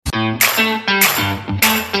Hello,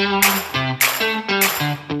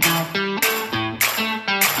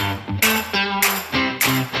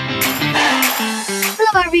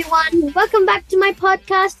 everyone. Welcome back to my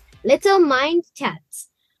podcast, Little Mind Chats.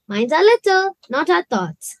 Minds are little, not our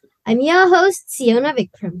thoughts. I'm your host, Siona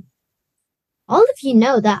Vikram. All of you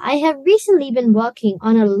know that I have recently been working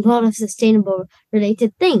on a lot of sustainable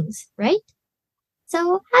related things, right?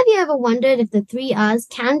 So, have you ever wondered if the three R's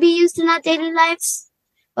can be used in our daily lives?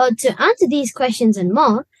 Well, to answer these questions and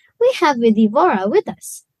more, we have Vidhi Vora with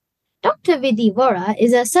us. Dr. Vidhi Vora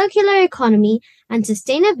is a circular economy and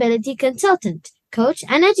sustainability consultant, coach,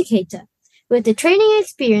 and educator with a training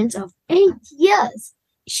experience of 8 years.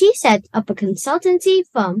 She set up a consultancy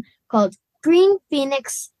firm called Green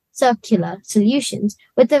Phoenix Circular Solutions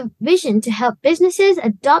with a vision to help businesses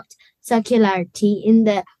adopt circularity in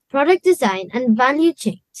their product design and value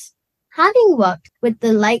chains. Having worked with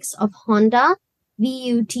the likes of Honda,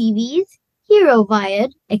 VUTVs, Hero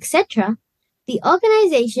Wired, etc., the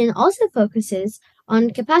organization also focuses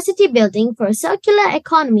on capacity building for a circular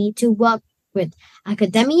economy to work with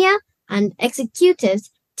academia and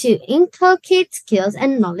executives to inculcate skills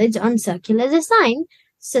and knowledge on circular design,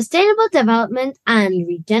 sustainable development, and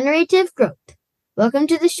regenerative growth. Welcome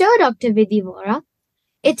to the show, Dr. Vidhi Vora.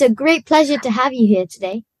 It's a great pleasure to have you here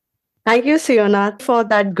today. Thank you, Siona, for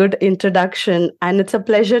that good introduction. And it's a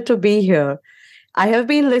pleasure to be here. I have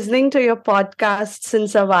been listening to your podcast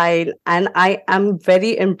since a while, and I am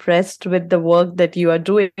very impressed with the work that you are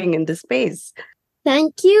doing in this space.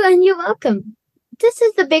 Thank you, and you're welcome. This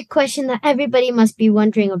is the big question that everybody must be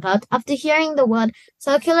wondering about after hearing the word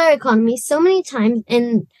circular economy so many times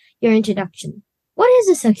in your introduction. What is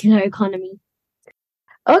a circular economy?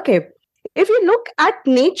 Okay, if you look at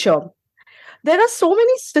nature, there are so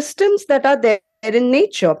many systems that are there in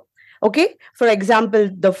nature. Okay, for example,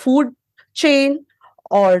 the food chain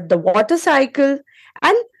or the water cycle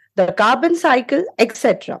and the carbon cycle,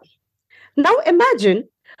 etc. Now imagine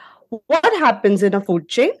what happens in a food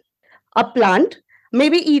chain. A plant may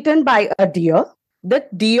be eaten by a deer. The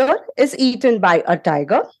deer is eaten by a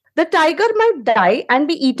tiger. The tiger might die and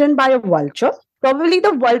be eaten by a vulture. Probably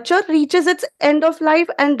the vulture reaches its end of life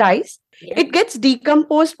and dies. It gets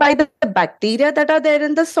decomposed by the bacteria that are there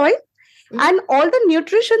in the soil. And all the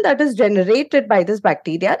nutrition that is generated by this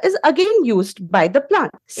bacteria is again used by the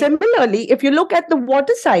plant. Similarly, if you look at the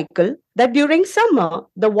water cycle, that during summer,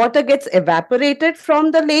 the water gets evaporated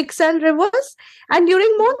from the lakes and rivers, and during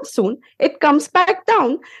monsoon, it comes back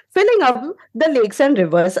down, filling up the lakes and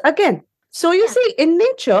rivers again. So you see, in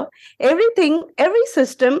nature, every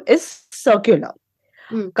system is circular.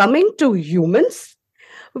 Coming to humans,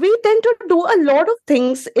 we tend to do a lot of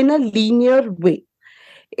things in a linear way.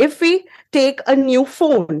 If we take a new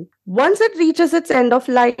phone, once it reaches its end of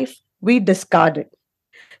life, we discard it.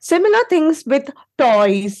 Similar things with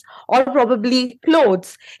toys or probably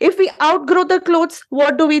clothes. If we outgrow the clothes,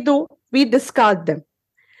 what do? We discard them.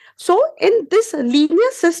 So, in this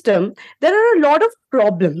linear system, there are a lot of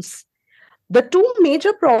problems. The two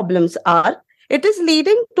major problems are it is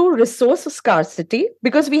leading to resource scarcity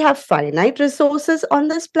because we have finite resources on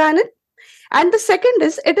this planet. And the second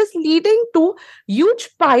is it is leading to huge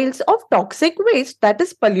piles of toxic waste that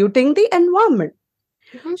is polluting the environment.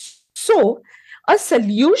 So, a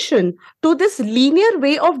solution to this linear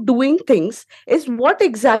way of doing things is what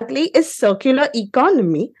exactly is circular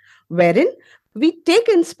economy, wherein we take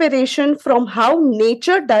inspiration from how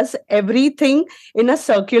nature does everything in a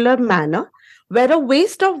circular manner, where a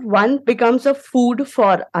waste of one becomes a food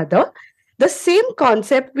for other. The same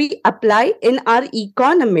concept we apply in our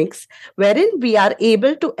economics, wherein we are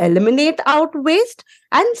able to eliminate out waste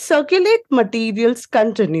and circulate materials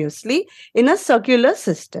continuously in a circular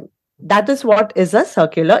system. That is what is a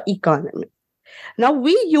circular economy. Now,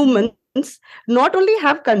 we humans not only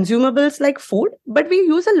have consumables like food, but we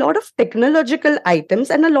use a lot of technological items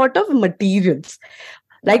and a lot of materials.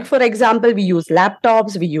 Like, for example, we use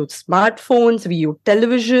laptops, we use smartphones, we use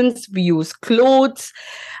televisions, we use clothes,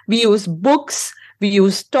 we use books, we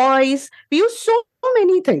use toys, we use so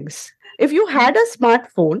many things. If you had a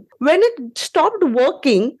smartphone, when it stopped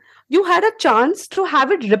working, you had a chance to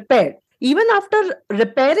have it repaired. Even after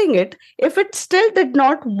repairing it, if it still did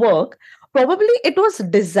not work, probably it was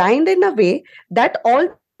designed in a way that all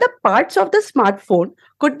the parts of the smartphone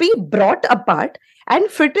could be brought apart and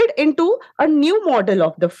fitted into a new model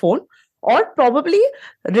of the phone, or probably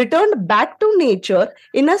returned back to nature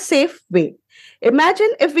in a safe way. Imagine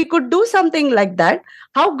if we could do something like that,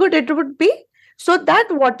 how good it would be. So that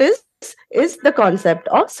what is the concept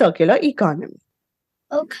of circular economy.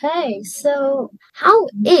 Okay, so how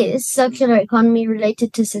is circular economy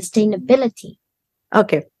related to sustainability?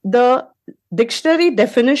 Okay. The dictionary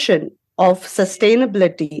definition of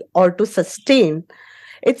sustainability or to sustain,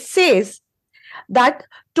 it says that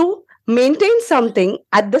to maintain something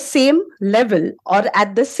at the same level or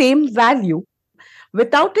at the same value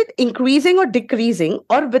without it increasing or decreasing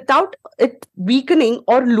or without it weakening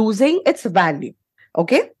or losing its value.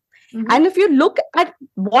 Okay. Mm-hmm. And if you look at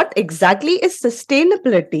what exactly is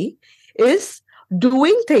sustainability, is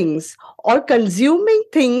doing things or consuming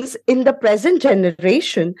things in the present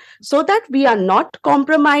generation so that we are not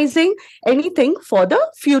compromising anything for the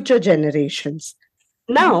future generations.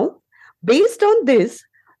 Mm-hmm. Now, based on this,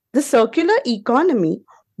 the circular economy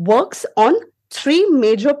works on three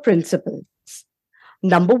major principles.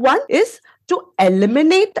 Number one is to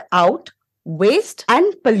eliminate out waste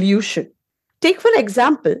and pollution. Take, for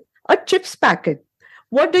example, a chips packet.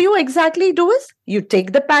 What do you exactly do is you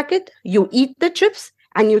take the packet, you eat the chips,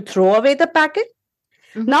 and you throw away the packet.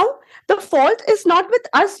 Mm-hmm. Now, the fault is not with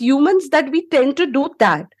us humans that we tend to do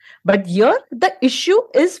that. But here, the issue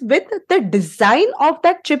is with the design of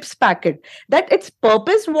that chips packet, that its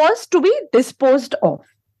purpose was to be disposed of.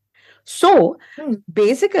 So, Mm.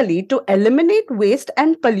 basically, to eliminate waste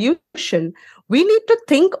and pollution, we need to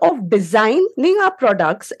think of designing our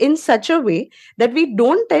products in such a way that we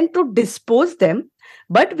don't tend to dispose them,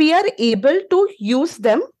 but we are able to use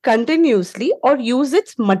them continuously or use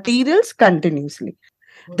its materials continuously.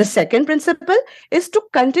 The second principle is to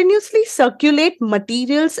continuously circulate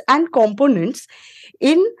materials and components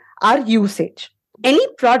in our usage. Any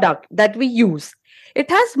product that we use, it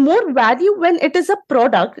has more value when it is a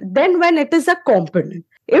product than when it is a component.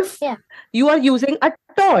 If Yeah. you are using a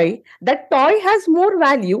toy, that toy has more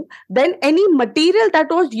value than any material that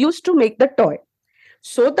was used to make the toy.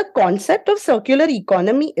 So the concept of circular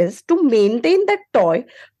economy is to maintain that toy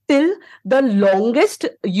till the longest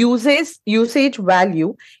usage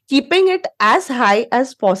value, keeping it as high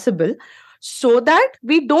as possible so that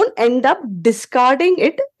we don't end up discarding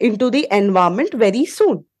it into the environment very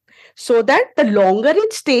soon. So that the longer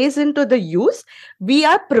it stays into the use, we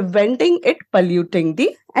are preventing it polluting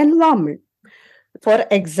the environment. For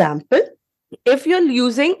example, if you're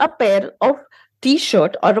using a pair of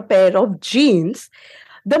t-shirt or a pair of jeans,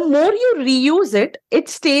 the more you reuse it, it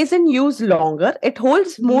stays in use longer, it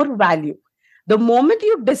holds Mm-hmm. more value. The moment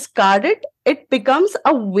you discard it, it becomes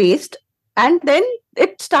a waste and then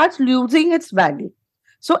it starts losing its value.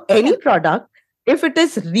 So, Yeah. any product, if it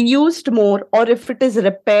is reused more or if it is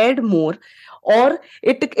repaired more, or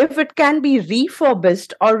if it can be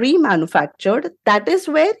refurbished or remanufactured, that is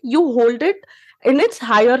where you hold it in its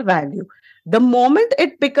higher value. The moment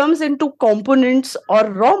it becomes into components or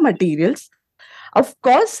raw materials, of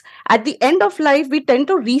course, at the end of life, we tend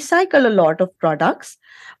to recycle a lot of products,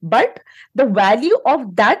 but the value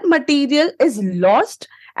of that material is lost.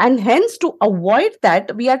 And hence, to avoid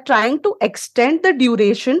that, we are trying to extend the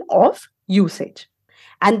duration of usage.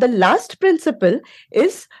 And the last principle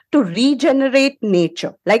is to regenerate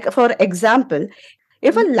nature. Like, for example,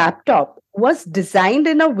 if a Mm-hmm. laptop was designed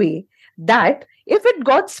in a way that if it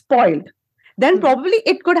got spoiled, then Mm-hmm. probably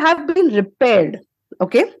it could have been repaired.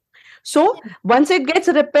 Okay. So Yeah. once it gets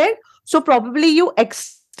repaired, so probably you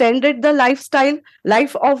extended the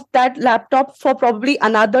life of that laptop for probably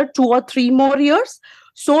another 2 or 3 more years.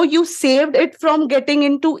 So you saved it from getting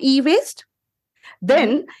into e-waste. Mm-hmm.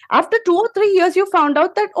 Then, after 2 or 3 years, you found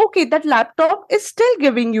out that okay, that laptop is still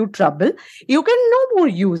giving you trouble. You can no more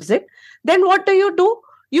use it. Then what do?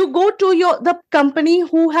 You go to the company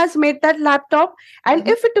who has made that laptop, and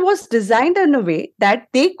Mm-hmm. if it was designed in a way that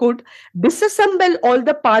they could disassemble all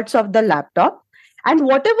the parts of the laptop, and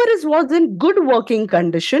whatever was in good working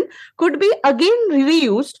condition could be again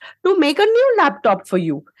reused to make a new laptop for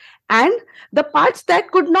you. And the parts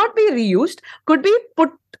that could not be reused could be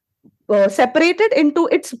put separated into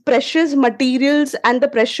its precious materials and the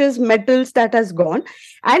precious metals that has gone,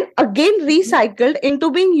 and again Mm-hmm. recycled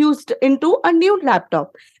into being used into a new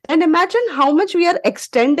laptop. And imagine how much we are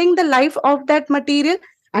extending the life of that material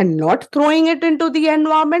and not throwing it into the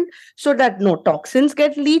environment so that no toxins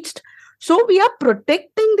get leached. So we are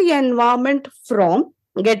protecting the environment from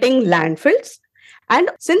getting landfills.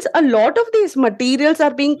 And since a lot of these materials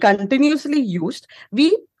are being continuously used,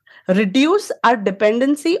 we reduce our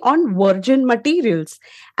dependency on virgin materials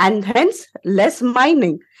and hence less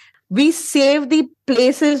mining. We save the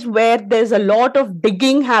places where there's a lot of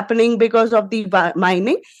digging happening because of the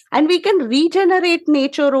mining, and we can regenerate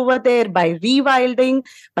nature over there by rewilding,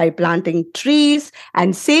 by planting trees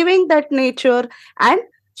and saving that nature. And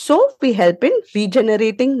so we help in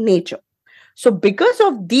regenerating nature. So, because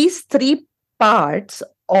of these three parts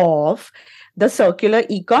of the circular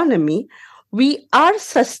economy, we are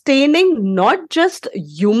sustaining not just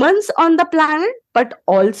humans on the planet, but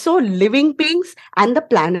also living beings and the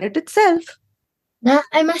planet itself. That,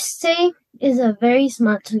 I must say, is a very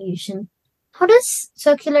smart solution. How does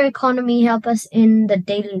circular economy help us in the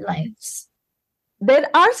daily lives? There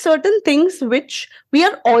are certain things which we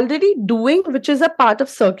are already doing, which is a part of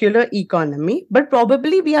circular economy, but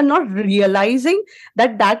probably we are not realizing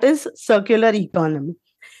that that is circular economy.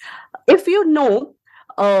 If you know,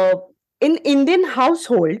 uh, in Indian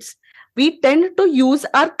households, we tend to use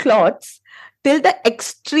our clothes till the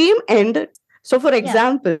extreme end. So, for Yeah,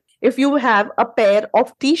 example, if you have a pair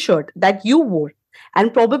of t-shirt that you wore,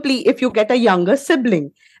 and probably if you get a younger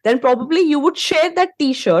sibling, then probably you would share that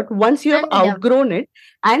t-shirt once you have hand me down. outgrown it,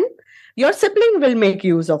 and your sibling will make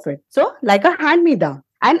use of it. So, like a hand me down.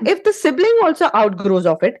 And if the sibling also outgrows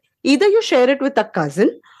of it, either you share it with a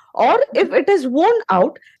cousin, or if it is worn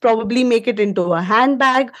out, probably make it into a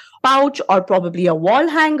handbag, pouch, or probably a wall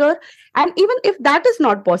hanger. And even if that is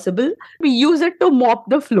not possible, we use it to mop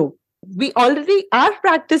the floor. We already are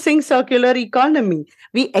practicing circular economy.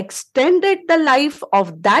 We extended the life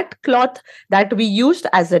of that cloth that we used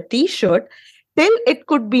as a t-shirt till it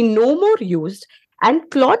could be no more used. And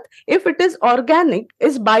cloth, if it is organic,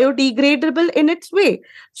 is biodegradable in its way.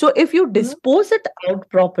 So if you Mhm. dispose it out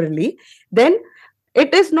properly, then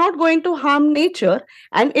it is not going to harm nature,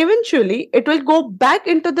 and eventually it will go back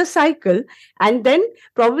into the cycle, and then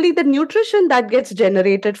probably the nutrition that gets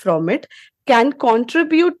generated from it can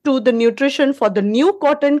contribute to the nutrition for the new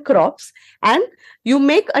cotton crops, and you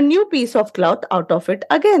make a new piece of cloth out of it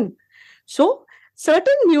again. So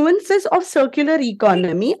certain nuances of circular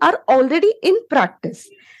economy are already in practice.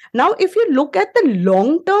 Now if you look at the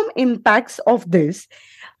long term impacts of this,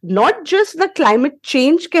 not just the climate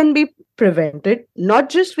change can be prevented, not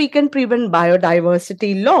just we can prevent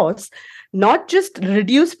biodiversity loss, not just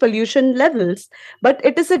reduce pollution levels, but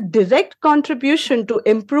it is a direct contribution to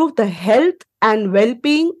improve the health and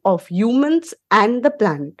well-being of humans and the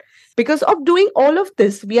planet. Because of doing all of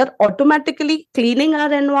this, we are automatically cleaning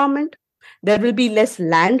our environment. There will be less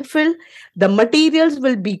landfill. The materials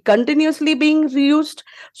will be continuously being reused.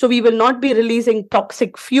 So we will not be releasing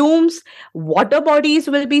toxic fumes. Water bodies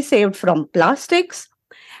will be saved from plastics.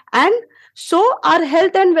 And so our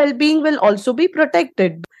health and well being will also be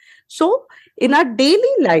protected. So in our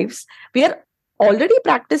daily lives, we are already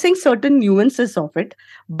practicing certain nuances of it,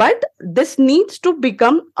 but this needs to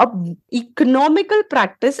become a economical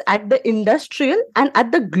practice at the industrial and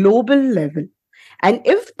at the global level. And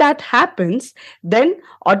if that happens, then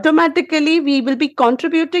automatically we will be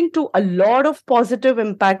contributing to a lot of positive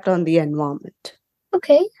impact on the environment.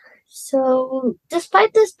 Okay. So,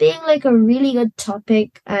 despite this being like a really good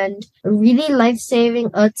topic and a really life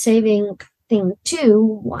saving, earth saving thing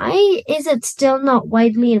too, why is it still not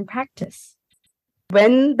widely in practice?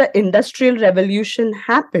 When the industrial revolution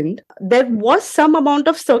happened, there was some amount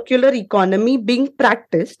of circular economy being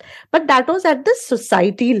practiced, but that was at the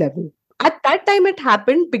society level. At that time it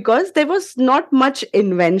happened because there was not much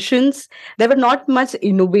inventions, there were not much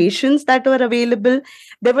innovations that were available,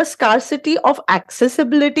 there was scarcity of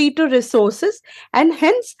accessibility to resources, and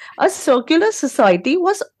hence a circular society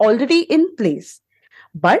was already in place.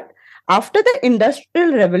 But after the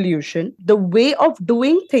industrial revolution, the way of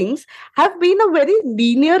doing things have been a very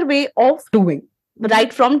linear way of doing, Mhm.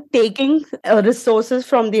 right from taking resources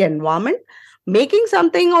from the environment, making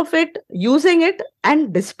something of it, using it,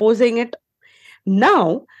 and disposing it.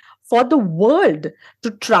 Now, for the world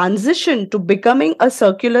to transition to becoming a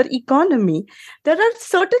circular economy, there are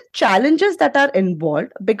certain challenges that are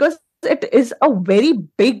involved because it is a very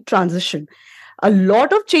big transition. A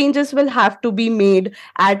lot of changes will have to be made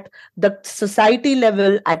at the society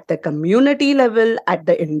level, at the community level, at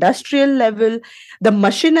the industrial level. The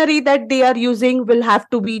machinery that they are using will have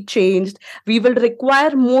to be changed. We will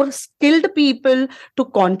require more skilled people to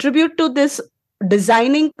contribute to this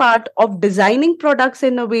designing part of designing products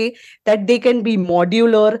in a way that they can be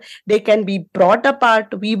modular, they can be brought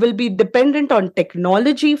apart. We will be dependent on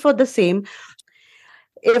technology for the same.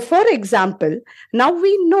 If, for example, now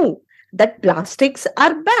we know that plastics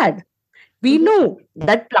are bad. We Mhm. know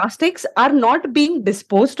that plastics are not being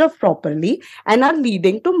disposed of properly and are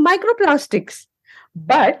leading to microplastics.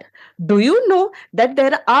 But do you know that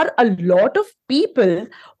there are a lot of people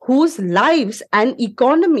whose lives and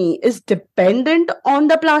economy is dependent on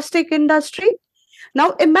the plastic industry?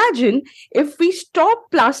 Now imagine if we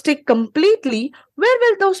stop plastic completely, where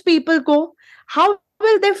will those people go? How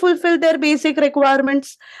will they fulfill their basic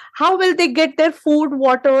requirements? How will they get their food,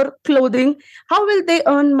 water, clothing? How will they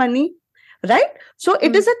earn money? Right? So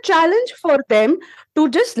it is Mm. a challenge for them to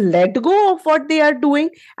just let go of what they are doing,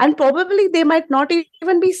 and probably they might not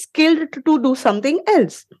even be skilled to do something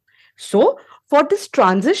else. So, for this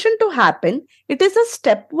transition to happen, it is a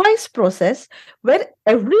stepwise process where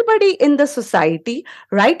everybody in the society,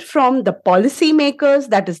 right from the policymakers,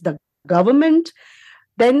 that is the government,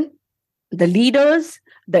 then the leaders,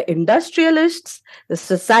 the industrialists, the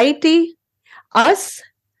society, us,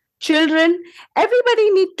 children, everybody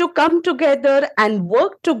need to come together and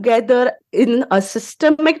work together in a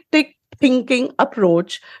systematic thinking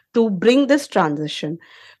approach to bring this transition.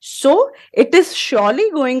 So it is surely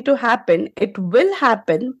going to happen. It will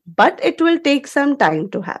happen, but it will take some time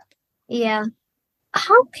to happen. Yeah.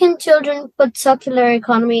 How can children put circular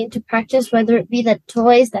economy into practice, whether it be the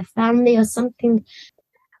toys, the family, or something?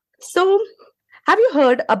 So, have you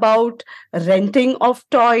heard about renting of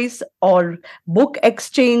toys or book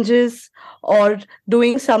exchanges, or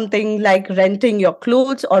doing something like renting your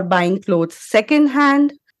clothes or buying clothes second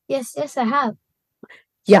hand? Yes, I have.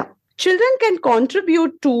 Yeah. Children can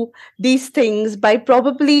contribute to these things by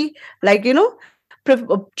probably, like,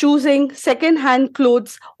 choosing second hand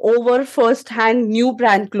clothes over first hand new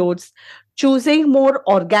brand clothes, choosing more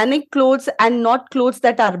organic clothes and not clothes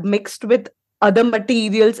that are mixed with other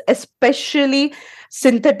materials, especially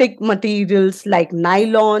synthetic materials like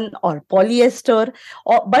nylon or polyester,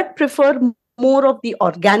 but prefer more of the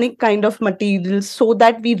organic kind of materials so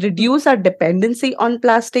that we reduce our dependency on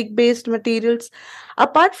plastic based materials.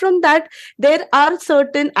 Apart from that, there are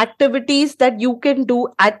certain activities that you can do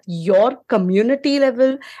at your community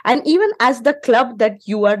level, and even as the club that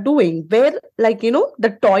you are doing, where, like,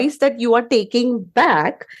 the toys that you are taking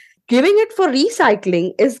back, giving it for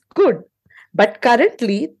recycling is good. But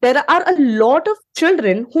currently, there are a lot of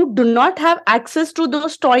children who do not have access to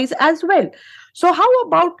those toys as well. So, how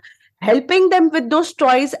about helping them with those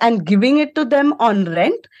toys and giving it to them on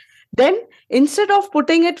rent? Then, instead of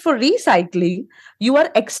putting it for recycling, you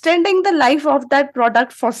are extending the life of that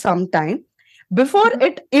product for some time before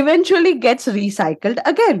it eventually gets recycled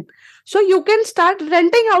again. So, you can start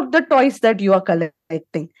renting out the toys that you are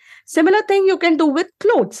collecting. Similar thing you can do with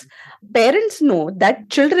clothes. Parents know that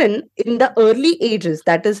children in the early ages,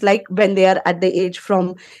 that is like when they are at the age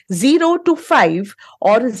from 0 to 5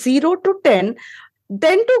 or 0 to 10,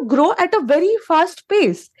 tend to grow at a very fast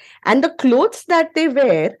pace, and the clothes that they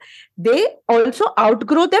wear, they also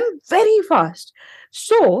outgrow them very fast.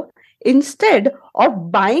 So instead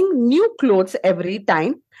of buying new clothes every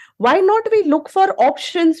time, why not we look for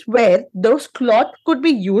options where those cloth could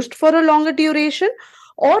be used for a longer duration?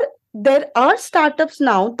 Or there are startups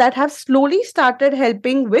now that have slowly started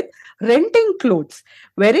helping with renting clothes,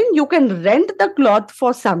 wherein you can rent the cloth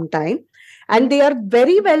for some time, and they are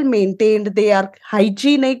very well maintained, they are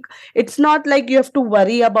hygienic. It's not like you have to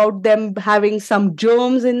worry about them having some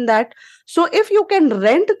germs in that. So if you can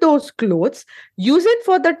rent those clothes, use it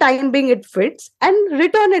for the time being it fits, and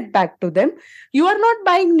return it back to them, you are not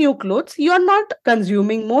buying new clothes, you are not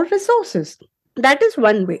consuming more resources. That is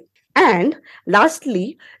one way. And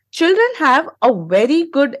lastly, children have a very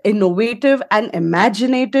good innovative and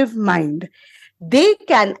imaginative mind. They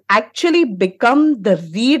can actually become the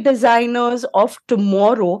redesigners of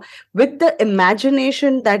tomorrow with the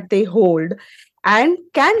imagination that they hold, and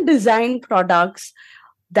can design products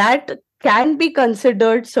that can be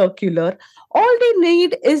considered circular. All they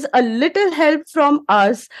need is a little help from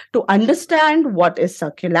us to understand what is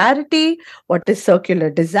circularity, what is circular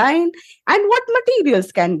design, and what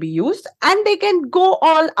materials can be used. And they can go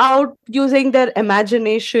all out using their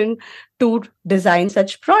imagination to design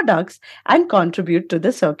such products and contribute to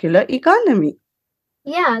the circular economy.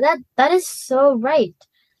 Yeah, that is so right.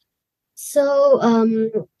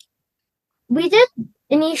 So, we did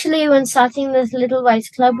initially, when starting this Little Wise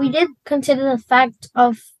Club, we did consider the fact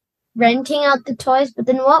of renting out the toys, but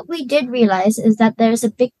then what we did realize is that there's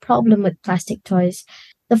a big problem with plastic toys.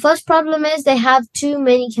 The first problem is they have too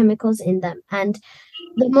many chemicals in them, and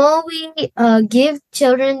the more we give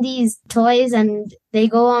children these toys and they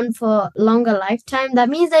go on for longer lifetime, that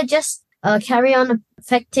means they just carry on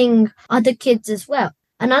affecting other kids as well.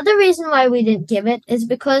 Another reason why we didn't give it is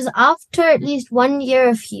because after at least 1 year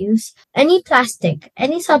of use, any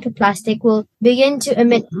sort of plastic will begin to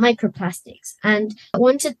emit microplastics. And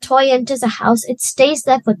once a toy enters a house, it stays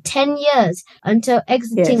there for 10 years until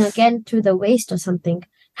exiting Yes. again through the waste or something.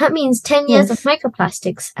 That means 10 years of Yes.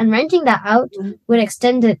 microplastics, and renting that out would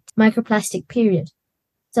extend the microplastic period.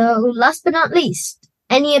 So, last but not least,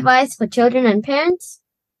 any advice for children and parents?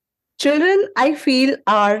 Children, I feel,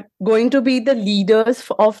 are going to be the leaders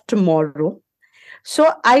of tomorrow.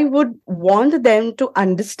 So I would want them to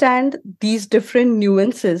understand these different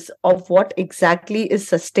nuances of what exactly is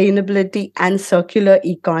sustainability and circular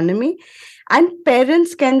economy. And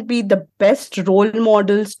parents can be the best role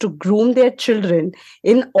models to groom their children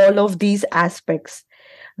in all of these aspects.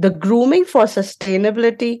 The grooming for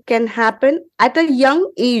sustainability can happen at a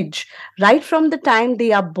young age, right from the time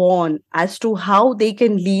they are born, as to how they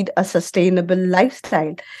can lead a sustainable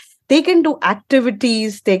lifestyle. They can do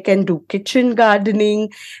activities, they can do kitchen gardening,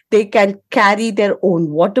 they can carry their own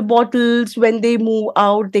water bottles when they move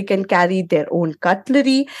out, they can carry their own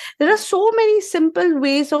cutlery. There are so many simple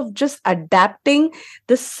ways of just adapting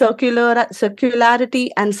the circularity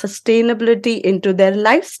and sustainability into their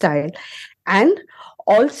lifestyle. And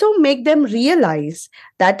also make them realize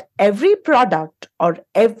that every product or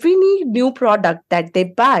every new product that they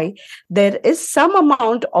buy, there is some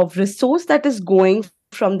amount of resource that is going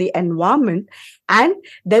from the environment, and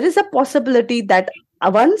there is a possibility that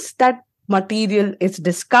once that material is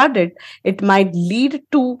discarded, it might lead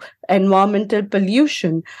to environmental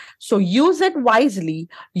pollution. So use it wisely,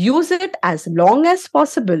 use it as long as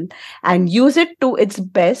possible, and use it to its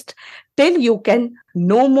best till you can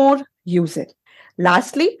no more use it.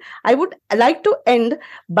 Lastly, I would like to end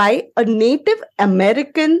by a Native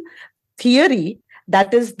American theory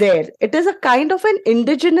that is there. It is a kind of an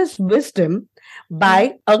indigenous wisdom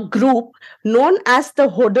by a group known as the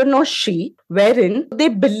Hodenoshi, wherein they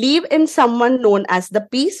believe in someone known as the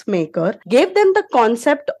peacemaker, gave them the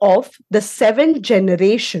concept of the 7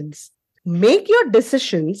 generations. Make your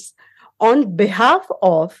decisions on behalf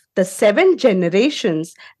of the 7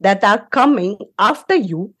 generations that are coming after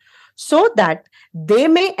you so that they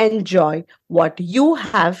may enjoy what you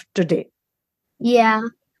have today. Yeah,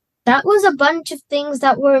 that was a bunch of things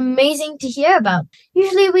that were amazing to hear about.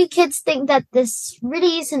 Usually we kids think that this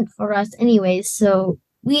really isn't for us anyways, so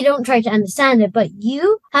we don't try to understand it, but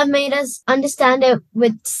you have made us understand it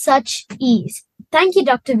with such ease. Thank you,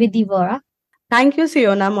 Dr. Vidhi Vora. Thank you,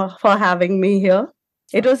 Siona, for having me here.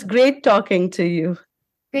 It was great talking to you.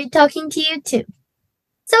 Great talking to you too.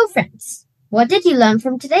 So, friends, what did you learn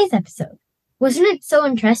from today's episode? Wasn't it so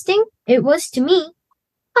interesting? It was to me.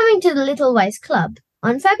 Coming to the Little Wise Club,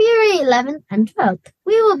 on February 11th and 12th,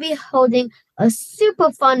 we will be holding a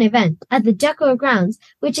super fun event at the Jaco grounds,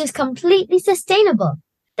 which is completely sustainable.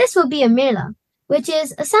 This will be a mela, which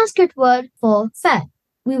is a Sanskrit word for fair.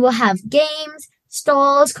 We will have games,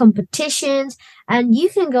 stalls, competitions, and you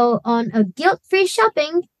can go on a guilt-free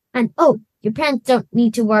shopping. And oh, your parents don't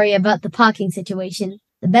need to worry about the parking situation.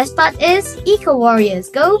 The best part is, Eco Warriors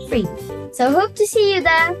go free. So hope to see you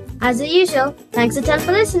there. As usual, thanks a ton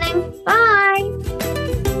for listening. Bye!